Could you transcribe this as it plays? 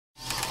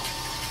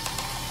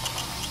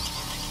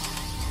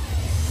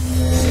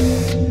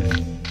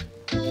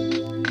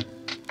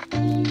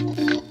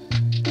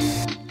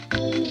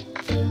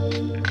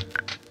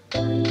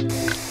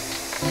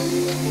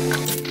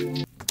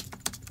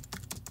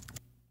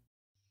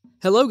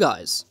Hello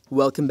guys,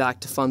 welcome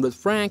back to Fun with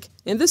Frank.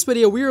 In this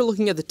video we are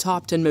looking at the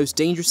top 10 most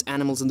dangerous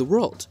animals in the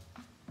world.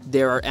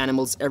 There are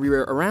animals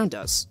everywhere around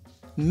us.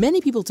 Many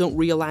people don't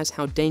realize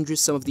how dangerous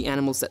some of the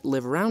animals that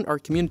live around our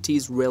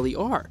communities really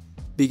are,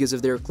 because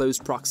of their close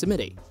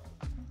proximity.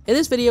 In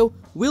this video,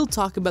 we'll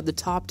talk about the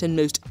top 10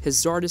 most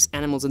hazardous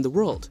animals in the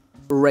world,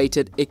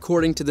 rated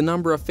according to the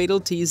number of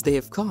fatalities they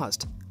have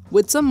caused,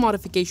 with some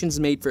modifications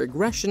made for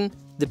aggression,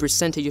 the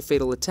percentage of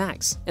fatal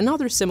attacks, and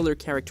other similar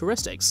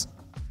characteristics.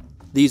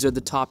 These are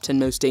the top 10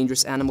 most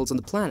dangerous animals on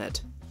the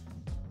planet.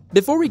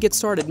 Before we get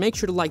started, make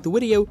sure to like the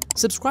video,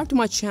 subscribe to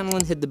my channel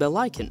and hit the bell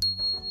icon.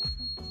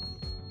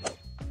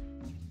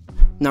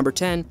 Number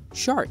 10.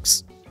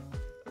 Sharks.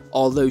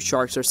 Although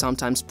sharks are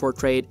sometimes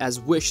portrayed as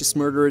vicious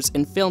murderers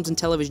in films and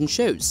television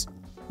shows,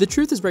 the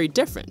truth is very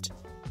different.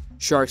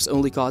 Sharks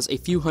only cause a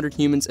few hundred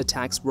humans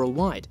attacks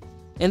worldwide,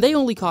 and they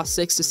only cause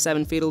 6 to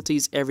 7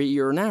 fatalities every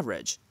year on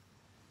average.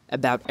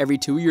 About every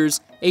 2 years,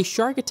 a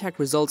shark attack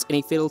results in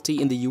a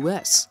fatality in the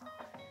US.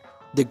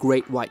 The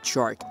great white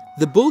shark,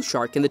 the bull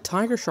shark, and the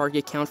tiger shark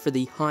account for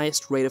the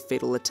highest rate of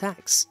fatal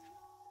attacks.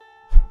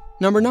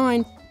 Number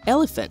 9.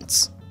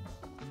 Elephants.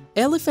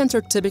 Elephants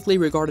are typically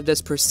regarded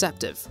as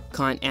perceptive,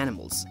 kind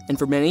animals, and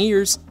for many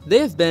years, they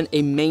have been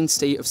a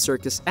mainstay of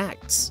circus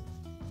acts.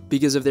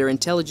 Because of their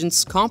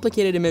intelligence,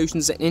 complicated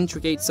emotions, and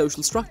intricate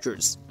social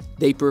structures,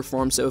 they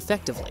perform so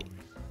effectively.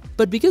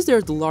 But because they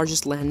are the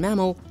largest land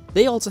mammal,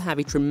 they also have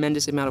a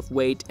tremendous amount of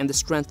weight and the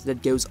strength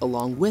that goes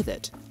along with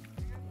it.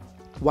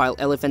 While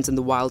elephants in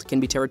the wild can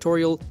be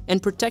territorial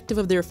and protective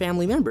of their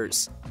family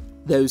members,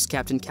 those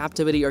kept in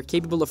captivity are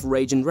capable of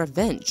rage and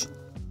revenge.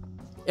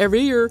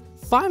 Every year,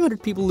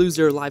 500 people lose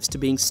their lives to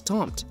being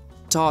stomped,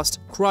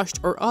 tossed,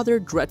 crushed, or other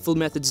dreadful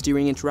methods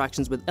during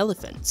interactions with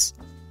elephants.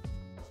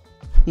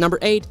 Number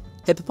 8.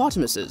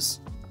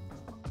 Hippopotamuses.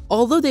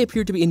 Although they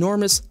appear to be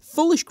enormous,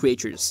 foolish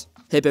creatures,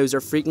 hippos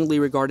are frequently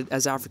regarded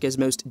as Africa's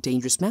most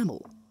dangerous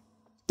mammal.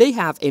 They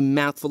have a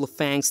mouthful of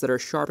fangs that are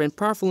sharp and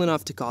powerful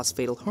enough to cause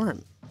fatal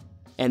harm,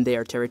 and they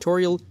are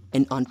territorial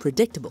and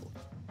unpredictable.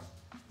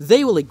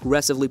 They will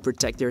aggressively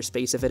protect their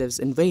space if it is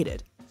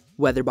invaded,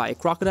 whether by a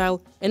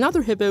crocodile,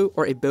 another hippo,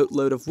 or a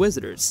boatload of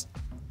visitors.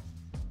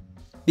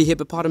 The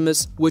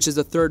hippopotamus, which is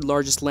the third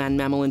largest land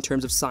mammal in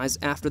terms of size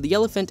after the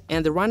elephant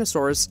and the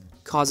rhinoceros,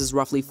 causes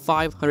roughly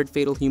 500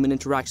 fatal human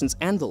interactions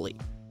annually,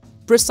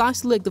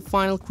 precisely like the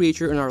final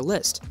creature in our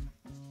list.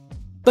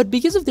 But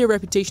because of their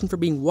reputation for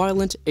being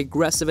violent,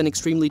 aggressive, and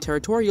extremely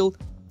territorial,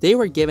 they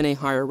were given a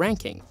higher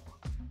ranking.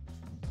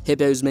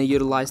 Hippos may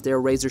utilize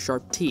their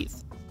razor-sharp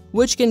teeth,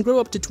 which can grow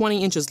up to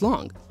 20 inches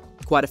long,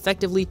 quite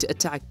effectively to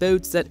attack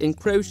boats that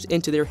encroach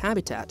into their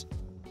habitat.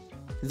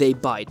 They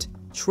bite,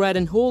 shred,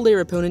 and hold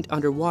their opponent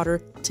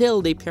underwater till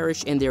they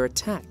perish in their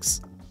attacks.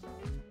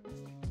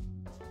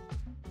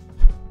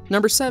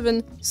 Number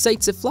 7.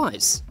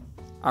 Tsetse-flies.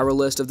 Our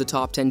list of the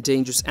top 10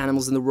 dangerous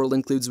animals in the world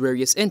includes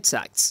various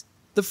insects,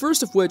 the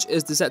first of which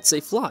is the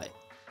tsetse fly.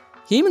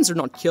 Humans are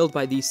not killed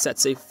by the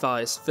tsetse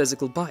fly's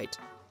physical bite,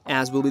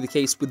 as will be the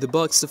case with the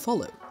bugs to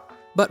follow,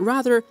 but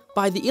rather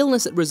by the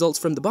illness that results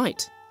from the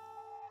bite.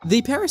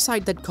 The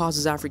parasite that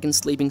causes African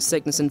sleeping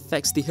sickness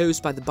infects the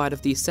host by the bite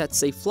of the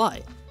tsetse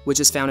fly,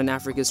 which is found in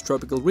Africa's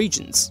tropical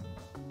regions.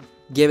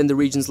 Given the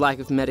region's lack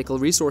of medical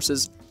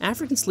resources,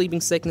 African sleeping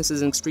sickness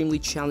is an extremely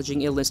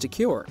challenging illness to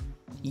cure,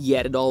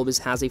 yet it always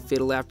has a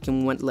fatal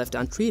outcome when left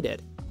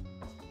untreated.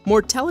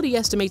 Mortality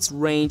estimates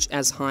range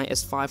as high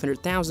as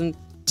 500,000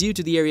 due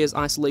to the area's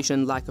isolation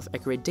and lack of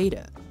accurate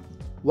data,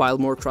 while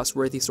more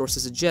trustworthy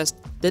sources suggest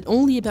that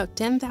only about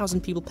 10,000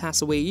 people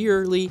pass away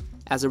yearly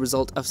as a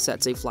result of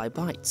tsetse fly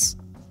bites.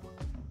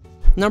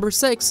 Number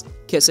 6.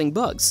 Kissing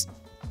bugs.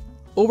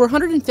 Over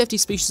 150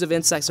 species of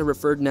insects are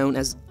referred known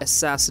as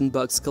assassin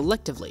bugs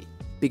collectively,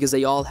 because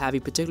they all have a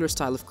particular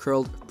style of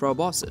curled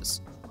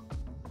proboscis.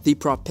 The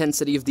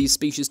propensity of these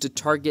species to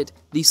target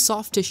the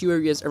soft tissue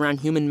areas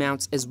around human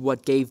mouths is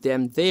what gave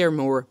them their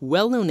more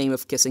well-known name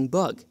of kissing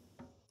bug.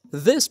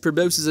 This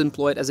proboscis is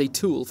employed as a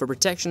tool for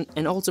protection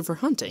and also for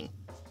hunting.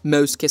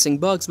 Most kissing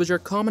bugs, which are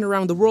common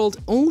around the world,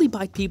 only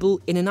bite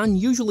people in an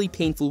unusually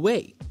painful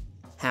way.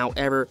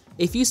 However,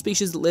 a few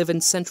species that live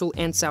in Central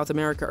and South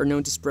America are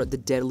known to spread the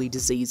deadly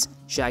disease,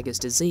 Chagas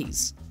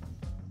disease.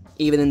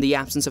 Even in the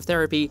absence of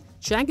therapy,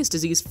 Chagas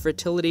disease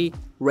fertility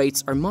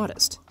rates are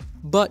modest.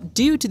 But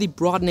due to the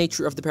broad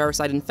nature of the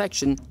parasite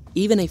infection,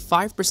 even a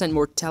 5%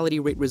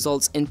 mortality rate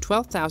results in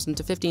 12,000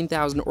 to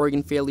 15,000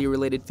 organ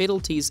failure-related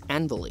fatalities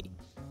annually.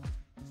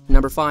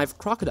 Number 5.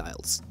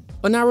 Crocodiles.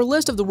 On our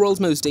list of the world's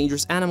most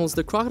dangerous animals,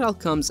 the crocodile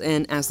comes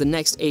in as the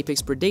next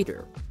apex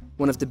predator.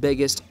 One of the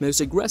biggest,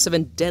 most aggressive,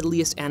 and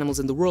deadliest animals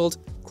in the world,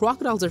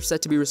 crocodiles are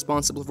said to be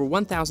responsible for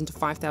 1,000 to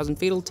 5,000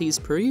 fatalities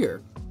per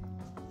year.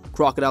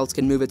 Crocodiles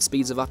can move at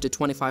speeds of up to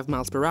 25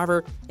 miles per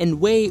hour and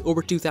weigh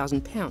over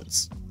 2,000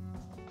 pounds.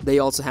 They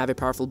also have a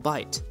powerful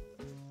bite.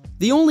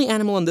 The only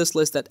animal on this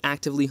list that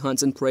actively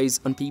hunts and preys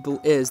on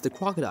people is the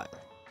crocodile.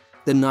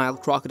 The Nile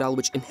crocodile,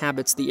 which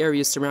inhabits the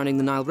areas surrounding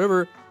the Nile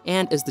River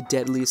and is the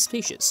deadliest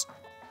species.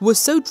 was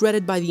so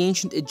dreaded by the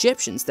ancient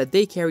Egyptians that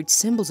they carried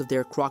symbols of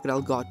their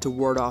crocodile god to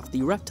ward off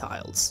the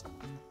reptiles.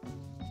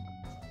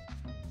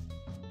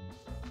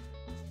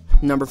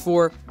 Number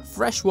 4.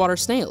 Freshwater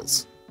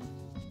snails.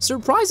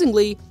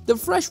 Surprisingly, the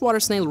freshwater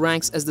snail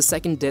ranks as the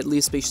second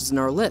deadliest species in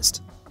our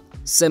list.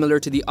 Similar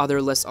to the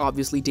other less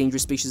obviously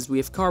dangerous species we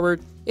have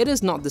covered, it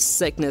is not the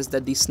sickness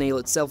that the snail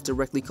itself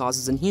directly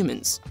causes in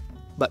humans,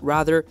 but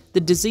rather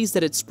the disease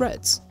that it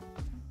spreads.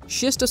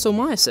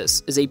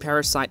 Schistosomiasis is a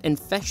parasite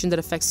infection that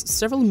affects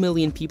several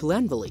million people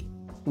annually,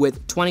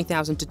 with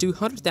 20,000 to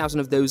 200,000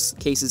 of those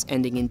cases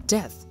ending in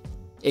death,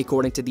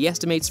 according to the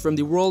estimates from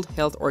the World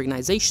Health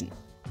Organization.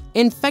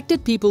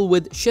 Infected people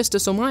with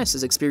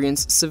schistosomiasis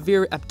experience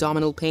severe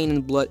abdominal pain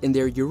and blood in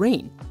their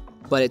urine,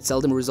 but it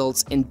seldom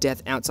results in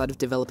death outside of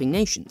developing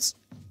nations.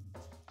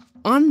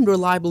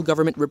 Unreliable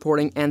government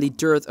reporting and the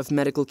dearth of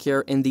medical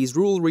care in these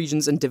rural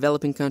regions and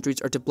developing countries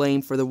are to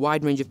blame for the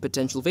wide range of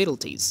potential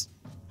fatalities.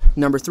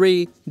 Number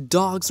 3.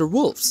 Dogs or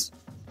wolves.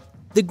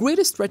 The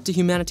greatest threat to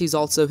humanity is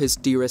also his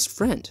dearest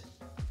friend.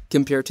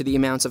 Compared to the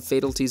amounts of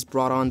fatalities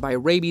brought on by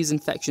rabies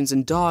infections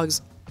in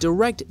dogs,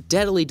 direct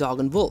deadly dog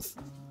and wolf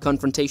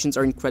confrontations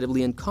are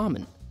incredibly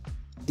uncommon.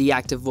 The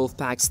active wolf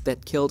packs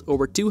that killed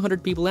over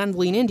 200 people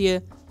annually in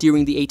India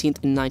during the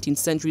 18th and 19th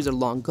centuries are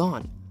long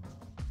gone.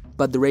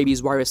 But the rabies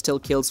virus still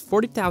kills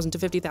 40,000 to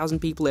 50,000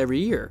 people every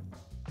year.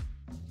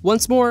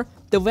 Once more,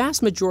 the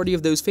vast majority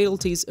of those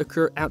fatalities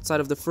occur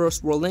outside of the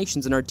first world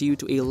nations and are due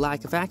to a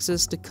lack of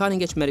access to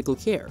cutting-edge medical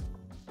care.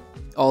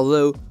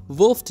 Although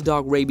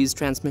wolf-to-dog rabies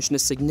transmission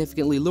is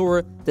significantly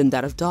lower than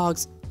that of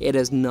dogs, it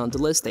is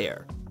nonetheless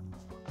there.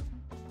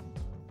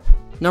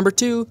 Number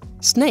 2.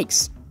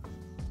 Snakes.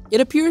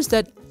 It appears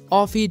that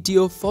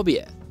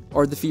ophidiophobia,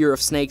 or the fear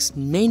of snakes,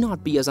 may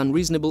not be as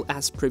unreasonable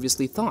as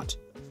previously thought.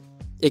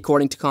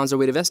 According to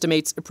conservative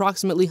estimates,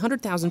 approximately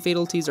 100,000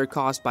 fatalities are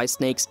caused by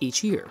snakes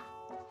each year.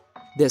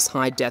 This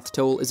high death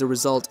toll is a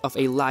result of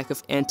a lack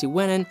of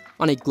antivenom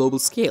on a global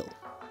scale,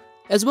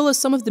 as well as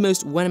some of the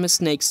most venomous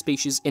snake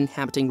species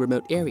inhabiting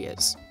remote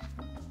areas.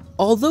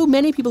 Although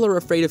many people are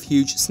afraid of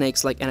huge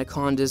snakes like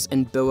anacondas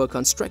and boa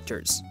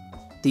constrictors,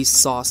 the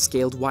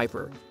saw-scaled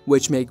viper,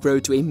 which may grow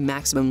to a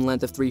maximum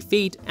length of 3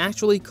 feet,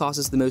 actually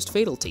causes the most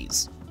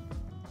fatalities.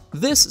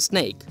 This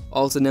snake,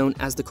 also known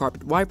as the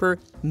carpet viper,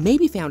 may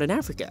be found in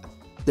Africa,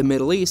 the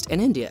Middle East, and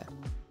India.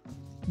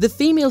 The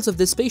females of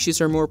this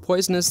species are more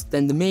poisonous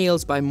than the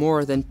males by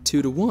more than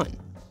 2 to 1.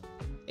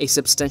 A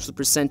substantial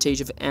percentage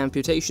of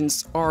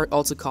amputations are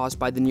also caused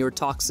by the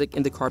neurotoxic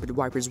in the carpet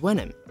viper's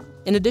venom,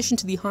 in addition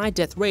to the high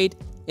death rate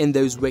in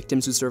those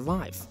victims who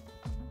survive.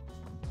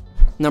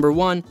 Number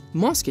 1.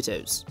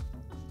 Mosquitoes.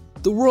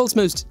 The world's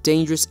most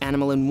dangerous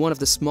animal and one of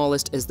the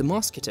smallest is the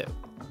mosquito.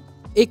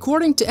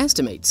 According to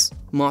estimates,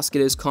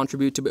 mosquitoes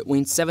contribute to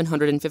between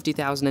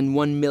 750,000 and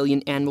 1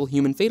 million annual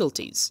human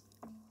fatalities.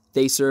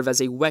 They serve as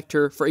a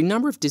vector for a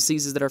number of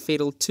diseases that are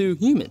fatal to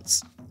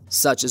humans,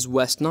 such as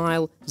West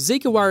Nile,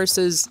 Zika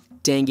viruses,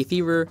 dengue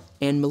fever,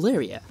 and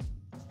malaria.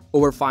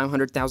 Over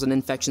 500,000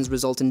 infections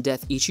result in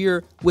death each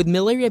year, with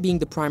malaria being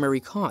the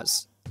primary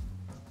cause.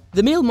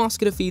 The male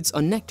mosquito feeds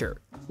on nectar,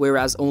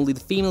 whereas only the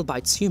female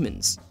bites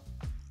humans.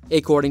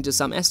 According to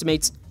some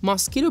estimates,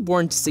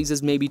 mosquito-borne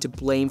diseases may be to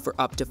blame for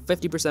up to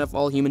 50% of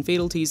all human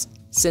fatalities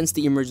since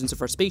the emergence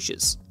of our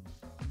species.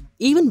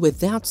 Even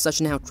without such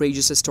an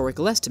outrageous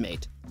historical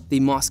estimate, the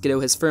mosquito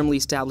has firmly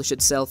established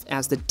itself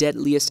as the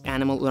deadliest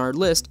animal on our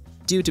list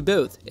due to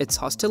both its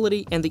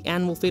hostility and the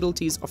annual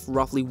fatalities of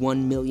roughly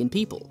 1 million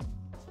people.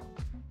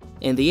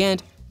 In the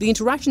end, the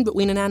interaction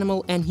between an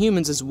animal and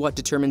humans is what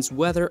determines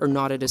whether or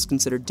not it is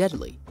considered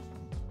deadly.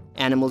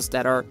 Animals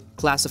that are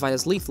classified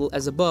as lethal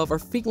as above are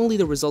frequently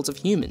the results of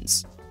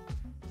humans.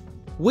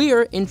 We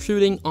are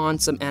intruding on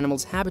some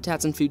animals'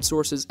 habitats and food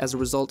sources as a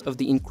result of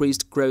the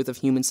increased growth of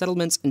human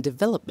settlements and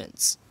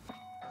developments.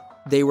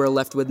 They were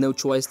left with no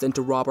choice than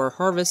to rob our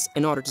harvests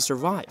in order to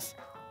survive.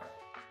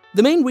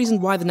 The main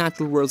reason why the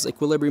natural world's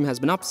equilibrium has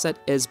been upset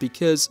is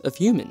because of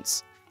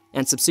humans,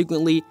 and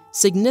subsequently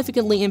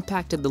significantly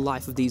impacted the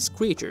life of these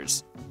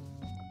creatures.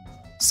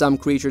 Some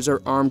creatures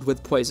are armed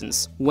with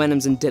poisons,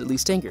 venoms, and deadly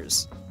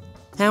stingers.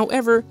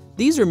 However,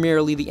 these are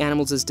merely the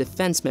animals'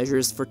 defense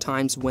measures for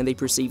times when they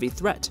perceive a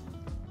threat.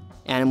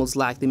 Animals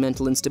lack the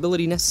mental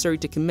instability necessary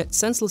to commit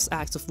senseless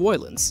acts of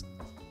violence.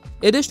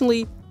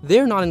 Additionally,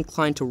 they're not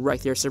inclined to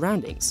wreck their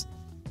surroundings.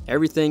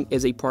 Everything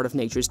is a part of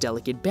nature's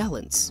delicate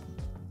balance.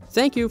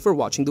 Thank you for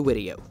watching the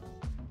video.